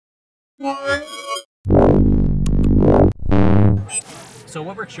So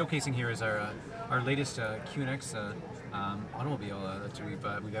what we're showcasing here is our latest QNX automobile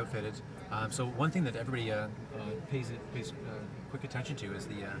that we've outfitted. So one thing that everybody pays quick attention to is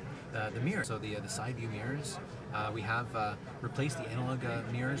the mirror. So the side view mirrors. We have replaced the analog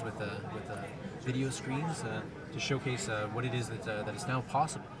mirrors with video screens to showcase what it is that is now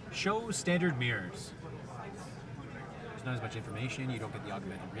possible. Show standard mirrors. There's not as much information. You don't get the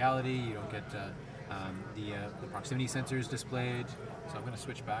augmented reality. You don't get the proximity sensors displayed. So I'm going to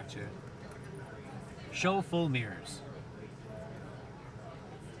switch back to show full mirrors.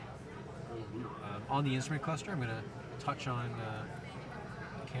 On the instrument cluster, I'm going to touch on the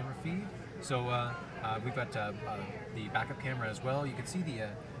camera feed. So we've got the backup camera as well. You can see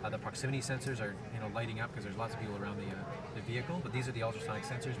the proximity sensors are lighting up because there's lots of people around the vehicle. But these are the ultrasonic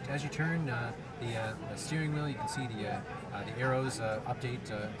sensors. As you turn the steering wheel, you can see the arrows update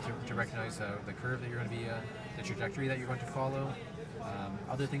to recognize the curve that you're going to be, the trajectory that you're going to follow.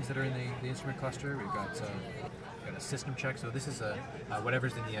 Other things that are in the instrument cluster, we've got a system check. So this is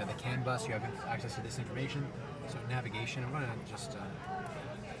whatever's in the CAN bus. You have access to this information. So navigation. I'm going to just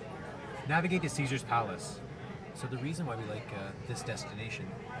navigate to Caesar's Palace. So the reason why we like this destination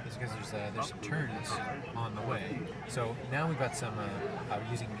is because there's some turns on the way. So now we've got some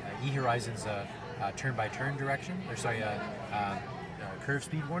using eHorizon's turn-by-turn direction. Or sorry, curve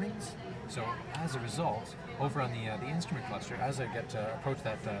speed warnings. So as a result, over on the instrument cluster, as I get to approach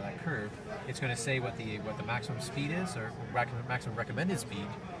that curve, it's going to say what the maximum speed is, or maximum recommended speed,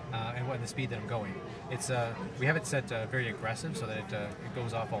 and what the speed that I'm going. It's we have it set very aggressive so that it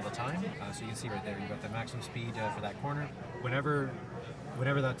goes off all the time. So you can see right there, you've got the maximum speed for that corner. Whenever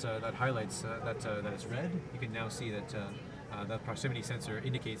that highlights that it's red, you can now see that that proximity sensor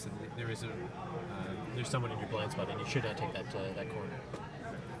indicates that there's someone in your blind spot, and you should not take that corner.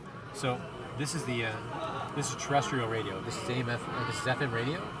 So this is terrestrial radio. This is this is FM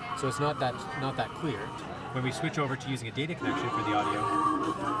radio. So it's not that clear. When we switch over to using a data connection for the audio,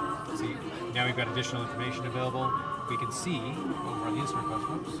 see now we've got additional information available. We can see over on the instrument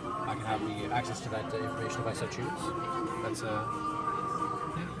cluster. I can have the access to that information if I so choose. That's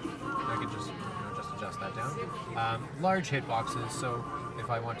I can just adjust that down. Large hitboxes. So if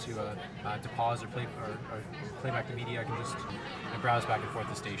I want to pause or play back the media, I can just browse back and forth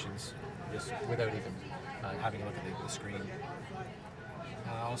the stations, just without even having a look at the screen.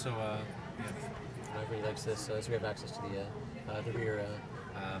 Also, everybody likes this, so we have access to the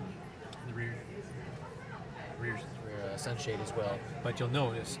rear sunshade as well. But you'll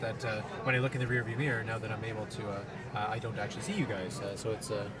notice that when I look in the rear view mirror, now that I'm able to, I don't actually see you guys. So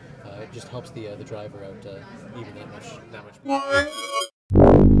it's it just helps the driver out even that much more.